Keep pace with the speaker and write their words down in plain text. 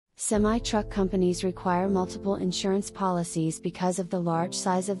Semi-truck companies require multiple insurance policies because of the large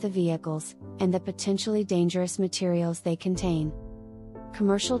size of the vehicles, and the potentially dangerous materials they contain.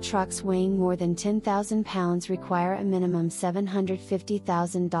 Commercial trucks weighing more than 10,000 pounds require a minimum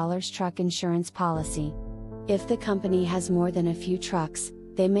 $750,000 truck insurance policy. If the company has more than a few trucks,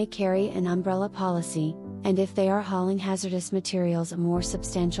 they may carry an umbrella policy, and if they are hauling hazardous materials, a more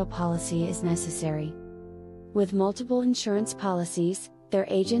substantial policy is necessary. With multiple insurance policies, their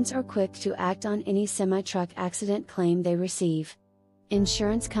agents are quick to act on any semi-truck accident claim they receive.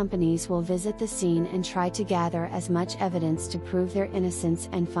 Insurance companies will visit the scene and try to gather as much evidence to prove their innocence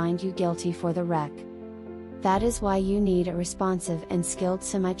and find you guilty for the wreck. That is why you need a responsive and skilled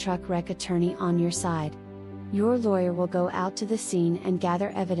semi-truck wreck attorney on your side. Your lawyer will go out to the scene and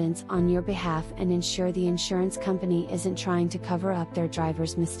gather evidence on your behalf and ensure the insurance company isn't trying to cover up their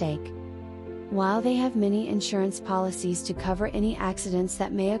driver's mistake. While they have many insurance policies to cover any accidents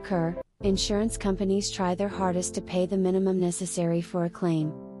that may occur, insurance companies try their hardest to pay the minimum necessary for a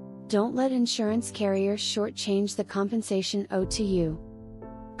claim. Don't let insurance carriers shortchange the compensation owed to you.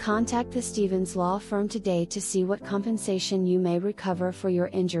 Contact the Stevens Law Firm today to see what compensation you may recover for your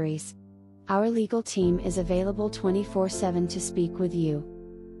injuries. Our legal team is available 24/7 to speak with you.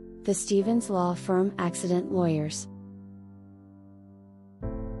 The Stevens Law Firm Accident Lawyers.